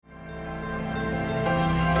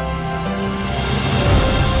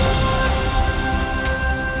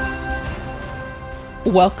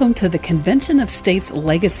Welcome to the Convention of States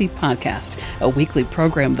Legacy Podcast, a weekly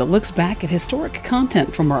program that looks back at historic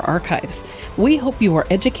content from our archives. We hope you are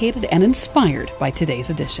educated and inspired by today's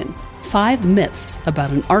edition. 5 Myths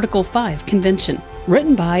About an Article 5 Convention,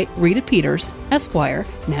 written by Rita Peters, Esquire,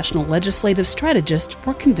 National Legislative Strategist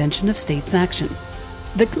for Convention of States Action.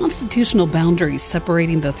 The constitutional boundaries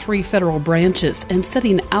separating the 3 federal branches and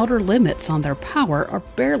setting outer limits on their power are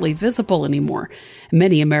barely visible anymore.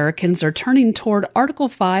 Many Americans are turning toward Article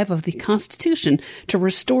 5 of the Constitution to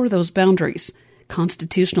restore those boundaries.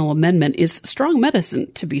 Constitutional amendment is strong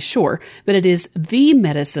medicine, to be sure, but it is the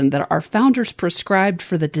medicine that our founders prescribed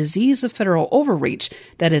for the disease of federal overreach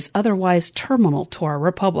that is otherwise terminal to our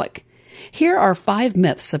republic. Here are 5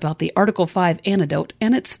 myths about the Article 5 antidote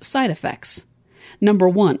and its side effects. Number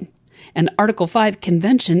 1, an Article 5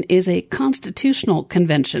 convention is a constitutional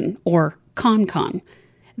convention, or con-con.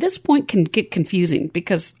 This point can get confusing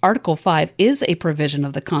because Article 5 is a provision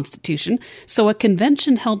of the Constitution, so a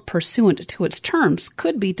convention held pursuant to its terms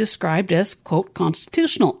could be described as, quote,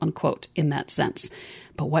 constitutional, unquote, in that sense.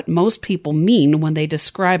 But what most people mean when they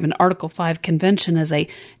describe an Article 5 convention as a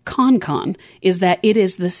con-con is that it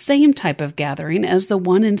is the same type of gathering as the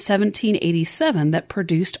one in 1787 that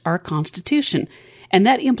produced our Constitution. And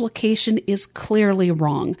that implication is clearly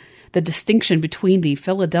wrong. The distinction between the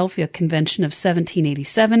Philadelphia Convention of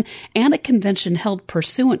 1787 and a convention held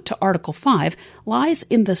pursuant to Article 5 lies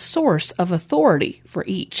in the source of authority for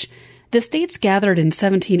each. The states gathered in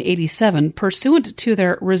 1787 pursuant to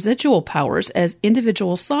their residual powers as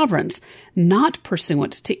individual sovereigns, not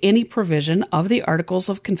pursuant to any provision of the Articles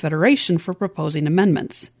of Confederation for proposing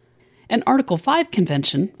amendments. An Article 5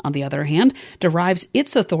 convention, on the other hand, derives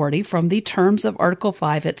its authority from the terms of Article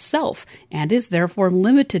 5 itself, and is therefore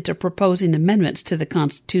limited to proposing amendments to the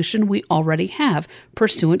Constitution we already have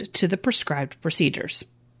pursuant to the prescribed procedures.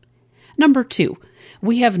 Number 2,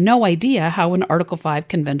 we have no idea how an Article 5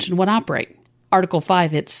 convention would operate. Article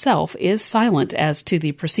 5 itself is silent as to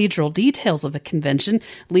the procedural details of a convention,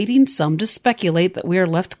 leading some to speculate that we are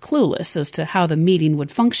left clueless as to how the meeting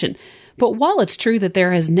would function. But while it's true that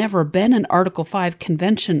there has never been an Article 5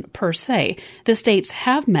 convention per se, the states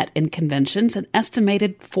have met in conventions an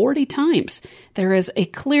estimated 40 times. There is a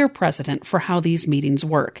clear precedent for how these meetings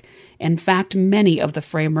work. In fact, many of the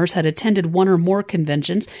framers had attended one or more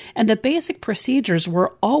conventions, and the basic procedures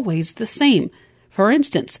were always the same. For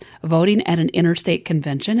instance, voting at an interstate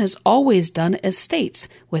convention is always done as states,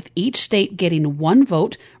 with each state getting 1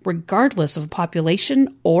 vote regardless of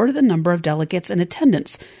population or the number of delegates in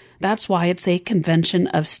attendance. That's why it's a convention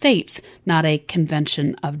of states, not a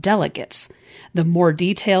convention of delegates. The more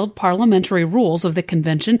detailed parliamentary rules of the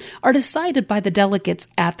convention are decided by the delegates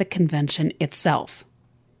at the convention itself.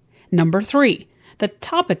 Number 3, the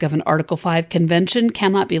topic of an Article 5 convention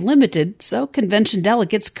cannot be limited, so convention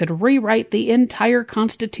delegates could rewrite the entire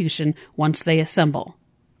Constitution once they assemble.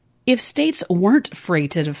 If states weren't free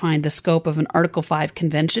to define the scope of an Article 5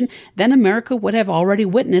 convention, then America would have already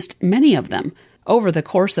witnessed many of them. Over the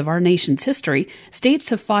course of our nation's history, states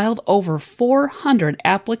have filed over 400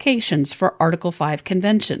 applications for Article 5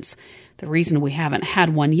 conventions. The reason we haven't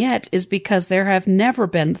had one yet is because there have never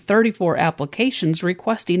been 34 applications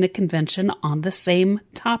requesting a convention on the same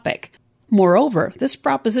topic. Moreover, this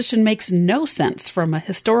proposition makes no sense from a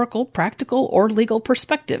historical, practical, or legal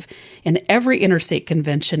perspective. In every interstate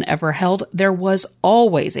convention ever held, there was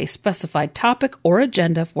always a specified topic or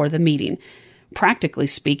agenda for the meeting. Practically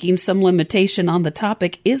speaking, some limitation on the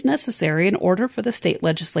topic is necessary in order for the state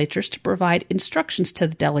legislatures to provide instructions to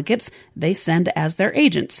the delegates they send as their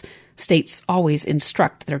agents. States always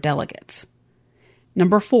instruct their delegates.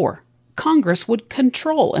 Number 4, Congress would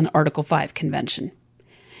control an Article 5 convention.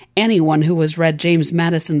 Anyone who has read James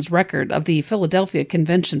Madison's record of the Philadelphia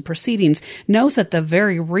Convention proceedings knows that the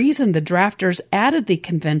very reason the drafters added the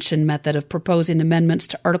convention method of proposing amendments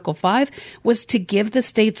to Article 5 was to give the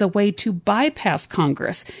states a way to bypass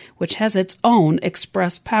Congress, which has its own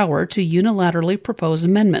express power to unilaterally propose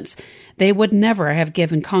amendments. They would never have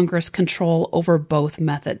given Congress control over both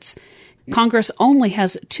methods. Congress only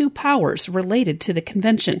has 2 powers related to the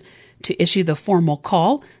convention: to issue the formal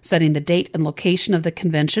call, setting the date and location of the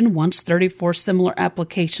convention once 34 similar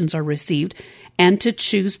applications are received, and to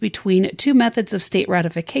choose between 2 methods of state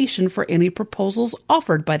ratification for any proposals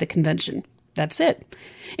offered by the convention. That's it.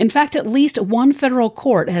 In fact, at least one federal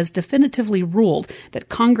court has definitively ruled that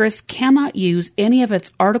Congress cannot use any of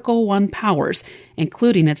its Article 1 powers,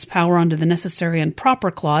 including its power under the Necessary and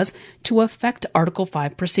Proper Clause, to affect Article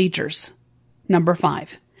 5 procedures. Number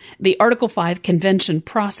 5. The Article 5 convention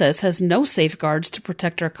process has no safeguards to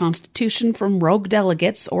protect our Constitution from rogue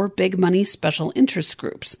delegates or big money special interest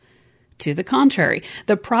groups. To the contrary,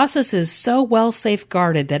 the process is so well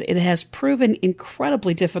safeguarded that it has proven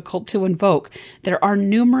incredibly difficult to invoke. There are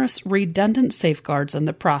numerous redundant safeguards in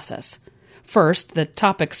the process. First, the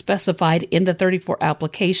topics specified in the 34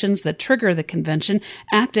 applications that trigger the convention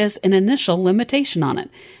act as an initial limitation on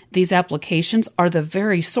it. These applications are the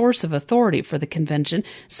very source of authority for the convention,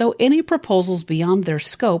 so any proposals beyond their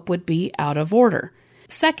scope would be out of order.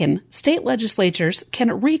 Second, state legislatures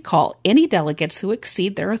can recall any delegates who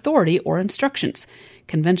exceed their authority or instructions.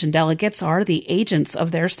 Convention delegates are the agents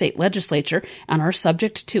of their state legislature and are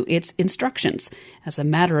subject to its instructions. As a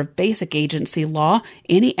matter of basic agency law,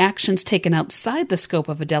 any actions taken outside the scope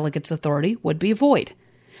of a delegate's authority would be void.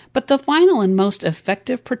 But the final and most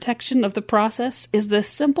effective protection of the process is the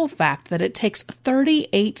simple fact that it takes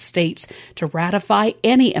 38 states to ratify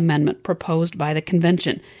any amendment proposed by the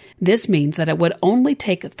convention. This means that it would only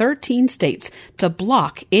take 13 states to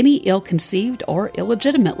block any ill-conceived or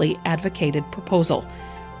illegitimately advocated proposal.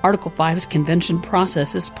 Article 5's convention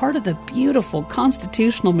process is part of the beautiful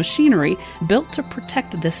constitutional machinery built to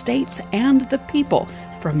protect the states and the people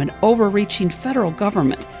from an overreaching federal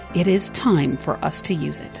government. It is time for us to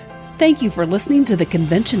use it. Thank you for listening to the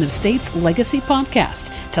Convention of States Legacy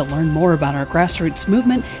Podcast. To learn more about our grassroots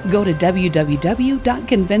movement, go to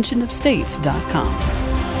www.conventionofstates.com.